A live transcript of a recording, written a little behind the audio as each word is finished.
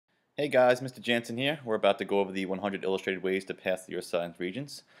Hey guys, Mr. Jantzen here. We're about to go over the 100 illustrated ways to pass the Earth Science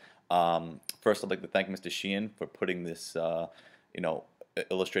Regents. First, I'd like to thank Mr. Sheehan for putting this,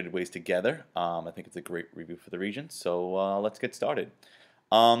 illustrated ways together. I think it's a great review for the Regents. So let's get started.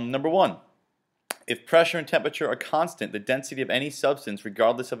 Number one, if pressure and temperature are constant, the density of any substance,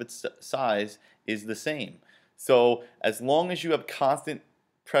 regardless of its size, is the same. So as long as you have constant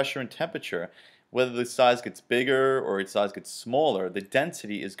pressure and temperature, whether the size gets bigger or its size gets smaller, the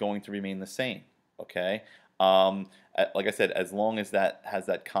density is going to remain the same. Okay, like I said, as long as that has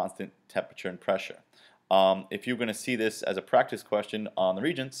that constant temperature and pressure. If you're going to see this as a practice question on the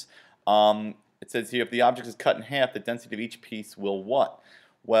Regents, it says here if the object is cut in half, the density of each piece will what?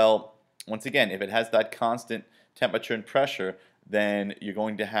 Well, once again, if it has that constant temperature and pressure, then you're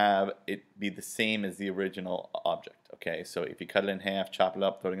going to have it be the same as the original object. Okay, so if you cut it in half, chop it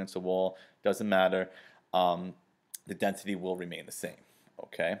up, throw it against the wall, doesn't matter. The density will remain the same.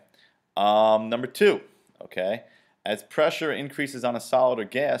 Okay. Number two. Okay, as pressure increases on a solid or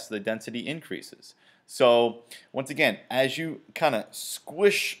gas, the density increases. So once again, as you kind of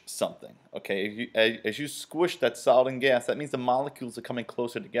squish something, okay, as you squish that solid and gas, that means the molecules are coming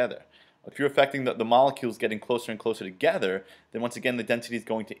closer together. If you're affecting the molecules getting closer and closer together, then once again the density is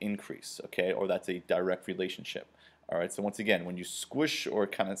going to increase, okay, or that's a direct relationship. All right, so once again, when you squish or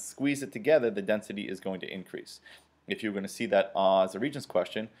kind of squeeze it together, the density is going to increase. If you're going to see that as a Regents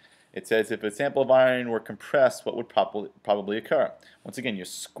question, it says if a sample of iron were compressed, what would probably occur? Once again, you're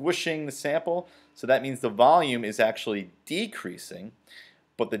squishing the sample, so that means the volume is actually decreasing,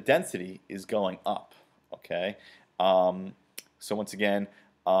 but the density is going up, okay? So once again,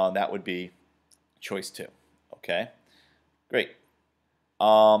 that would be choice 2. Okay, great.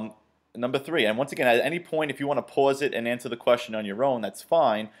 Number 3, and once again, at any point, if you want to pause it and answer the question on your own, that's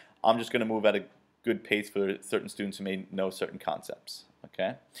fine. I'm just going to move at a good pace for certain students who may know certain concepts.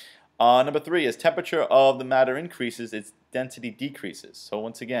 Okay. Number 3, as temperature of the matter increases, its density decreases. So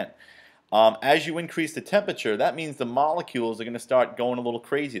once again, as you increase the temperature, that means the molecules are going to start going a little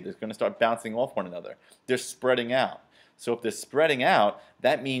crazy. They're going to start bouncing off one another. They're spreading out. So if they're spreading out,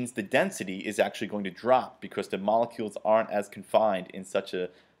 that means the density is actually going to drop because the molecules aren't as confined in such a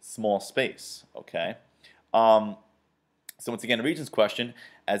small space. Okay. So once again, a Regents question,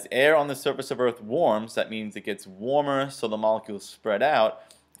 as air on the surface of Earth warms, that means it gets warmer, so the molecules spread out.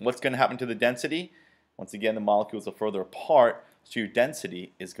 What's going to happen to the density? Once again, the molecules are further apart, so your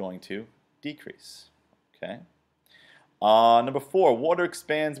density is going to decrease. Okay. Number 4, water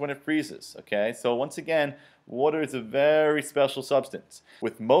expands when it freezes. Okay, so once again, water is a very special substance.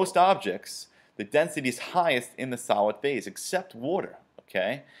 With most objects, the density is highest in the solid phase, except water.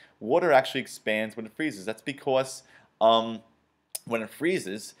 Okay, water actually expands when it freezes. That's because when it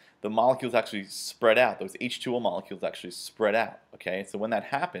freezes, the molecules actually spread out. Those H2O molecules actually spread out. Okay, so when that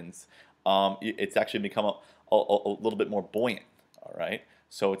happens, it's actually become a little bit more buoyant. All right,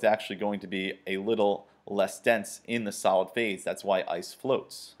 so it's actually going to be a little less dense in the solid phase. That's why ice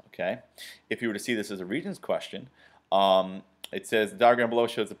floats. Okay, if you were to see this as a Regents question, it says the diagram below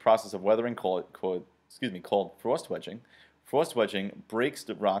shows the process of weathering called frost wedging. Frost wedging breaks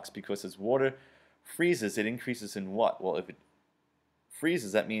the rocks because as water freezes, it increases in what? Well, if it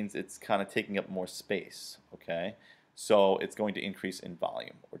freezes, that means it's kind of taking up more space. Okay, so it's going to increase in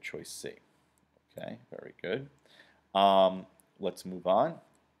volume, or choice C. Okay, very good. Let's move on.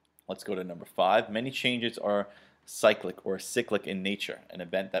 Let's go to number 5. Many changes are cyclic or cyclic in nature, an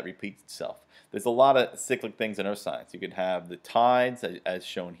event that repeats itself. There's a lot of cyclic things in earth science. You could have the tides, as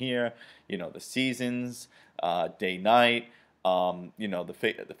shown here, the seasons, day-night,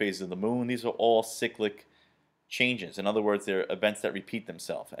 the phases of the moon. These are all cyclic changes. In other words, they're events that repeat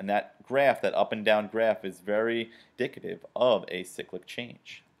themselves. And that graph, that up and down graph, is very indicative of a cyclic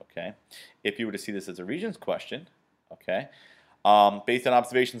change. Okay, if you were to see this as a Regents question, okay, based on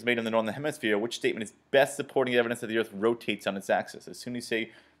observations made in the northern hemisphere, which statement is best supporting evidence that the Earth rotates on its axis? As soon as you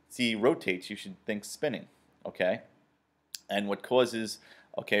see rotates, you should think spinning. Okay, and what causes,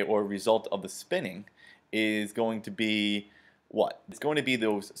 or result of the spinning is going to be what? It's going to be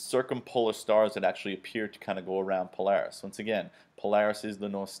those circumpolar stars that actually appear to kind of go around Polaris. Once again, Polaris is the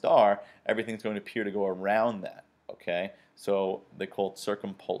North Star. Everything's going to appear to go around that. Okay, so they're called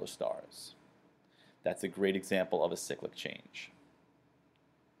circumpolar stars. That's a great example of a cyclic change.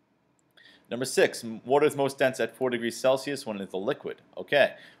 Number 6, water is most dense at 4 degrees Celsius when it's a liquid.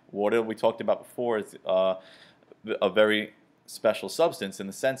 Okay, water, we talked about before, is a very special substance in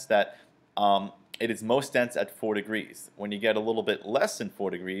the sense that it is most dense at 4 degrees. When you get a little bit less than 4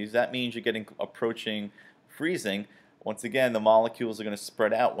 degrees, that means you're approaching freezing. Once again, the molecules are going to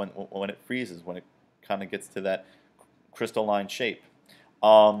spread out when it freezes, when it kind of gets to that crystalline shape.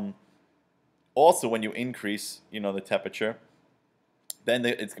 Also, when you increase, the temperature, then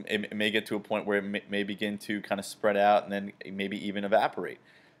it may get to a point where it may begin to kind of spread out and then maybe even evaporate.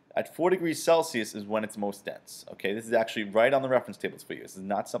 At 4 degrees Celsius is when it's most dense. Okay, this is actually right on the reference tables for you. This is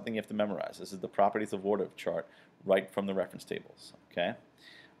not something you have to memorize. This is the properties of water chart right from the reference tables. Okay.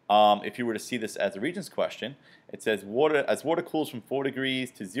 If you were to see this as a Regents question, it says as water cools from 4 degrees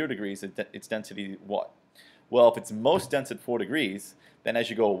to 0 degrees, its density what? Well, if it's most dense at 4 degrees, then as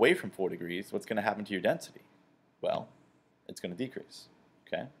you go away from 4 degrees, what's going to happen to your density? Well, it's going to decrease.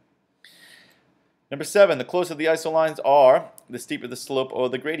 Okay. Number 7, the closer the isolines are, the steeper the slope or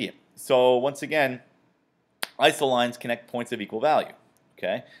the gradient. So once again, isolines connect points of equal value.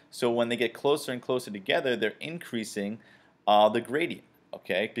 Okay. So when they get closer and closer together, they're increasing the gradient.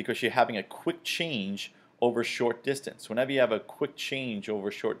 Okay, because you're having a quick change over short distance. Whenever you have a quick change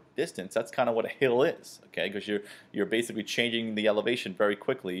over short distance, that's kind of what a hill is. Okay, because you're basically changing the elevation very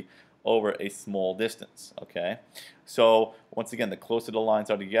quickly over a small distance. Okay, so once again, the closer the lines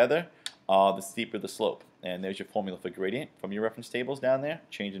are together, the steeper the slope. And there's your formula for gradient from your reference tables down there.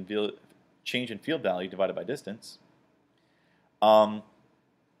 Change in field value divided by distance.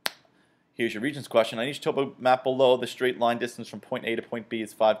 Here's your Regents question. On each topo map below, the straight line distance from point A to point B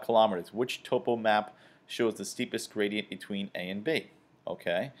is 5 kilometers. Which topo map shows the steepest gradient between A and B?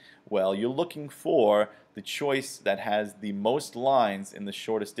 Okay, well, you're looking for the choice that has the most lines in the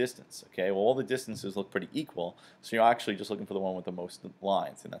shortest distance. Okay, well, all the distances look pretty equal, so you're actually just looking for the one with the most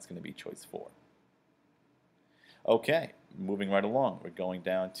lines, and that's going to be choice 4. Okay, moving right along, we're going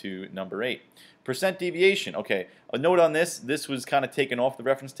down to number 8. Percent deviation. Okay, a note on this. This was kind of taken off the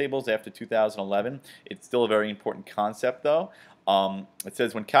reference tables after 2011. It's still a very important concept, though. It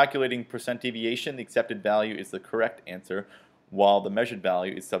says when calculating percent deviation, the accepted value is the correct answer, while the measured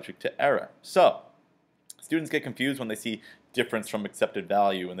value is subject to error. So, students get confused when they see difference from accepted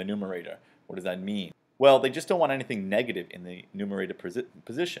value in the numerator. What does that mean? Well, they just don't want anything negative in the numerator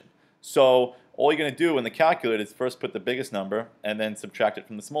position. So all you're going to do in the calculator is first put the biggest number and then subtract it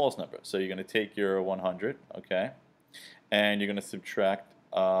from the smallest number. So you're going to take your 100, okay, and you're going to subtract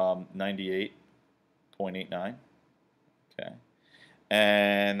 98.89, okay,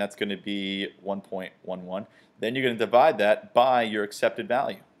 and that's going to be 1.11. Then you're going to divide that by your accepted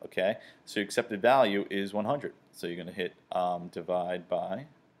value, okay. So your accepted value is 100. So you're going to hit divide by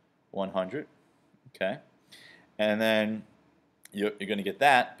 100, okay, and then you're going to get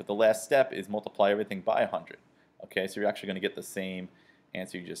that, but the last step is multiply everything by 100. Okay, so you're actually going to get the same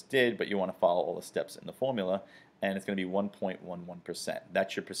answer you just did, but you want to follow all the steps in the formula, and it's going to be 1.11%.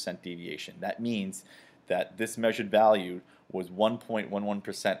 That's your percent deviation. That means that this measured value was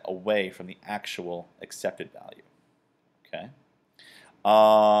 1.11% away from the actual accepted value. Okay.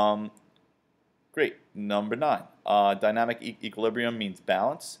 Great. Number 9. Dynamic equilibrium means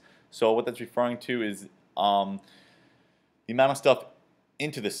balance. So what that's referring to is the amount of stuff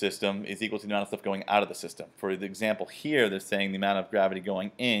into the system is equal to the amount of stuff going out of the system. For the example here, they're saying the amount of gravity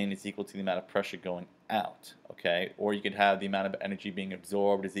going in is equal to the amount of pressure going out. Okay, or you could have the amount of energy being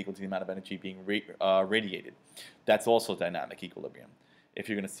absorbed is equal to the amount of energy being radiated. That's also dynamic equilibrium. If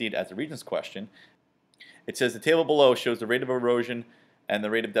you're going to see it as a Regents question, it says the table below shows the rate of erosion and the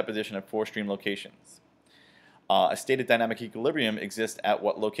rate of deposition at 4 stream locations. A state of dynamic equilibrium exists at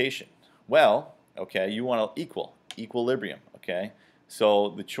what location? Well, okay, you want to equilibrium, okay? So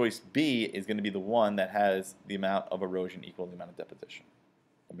the choice B is going to be the one that has the amount of erosion equal to the amount of deposition.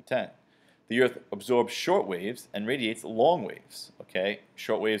 Number 10. The Earth absorbs short waves and radiates long waves, okay?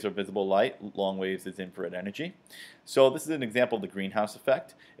 Short waves are visible light, long waves is infrared energy. So this is an example of the greenhouse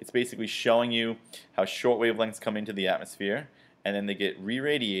effect. It's basically showing you how short wavelengths come into the atmosphere and then they get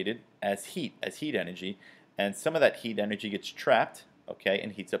re-radiated as heat energy, and some of that heat energy gets trapped, okay,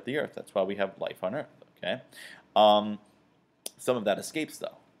 and heats up the Earth. That's why we have life on Earth, okay? Some of that escapes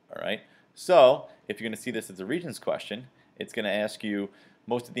though, all right? So if you're going to see this as a Regents question, it's going to ask you,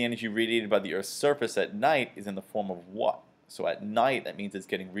 most of the energy radiated by the Earth's surface at night is in the form of what? So at night, that means it's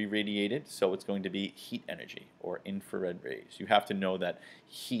getting re-radiated, so it's going to be heat energy or infrared rays. You have to know that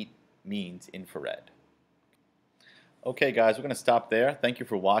heat means infrared. Okay guys, we're going to stop there. Thank you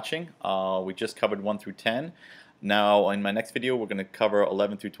for watching. We just covered 1 through 10. Now in my next video, we're going to cover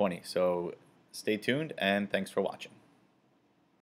 11 through 20. So stay tuned and thanks for watching.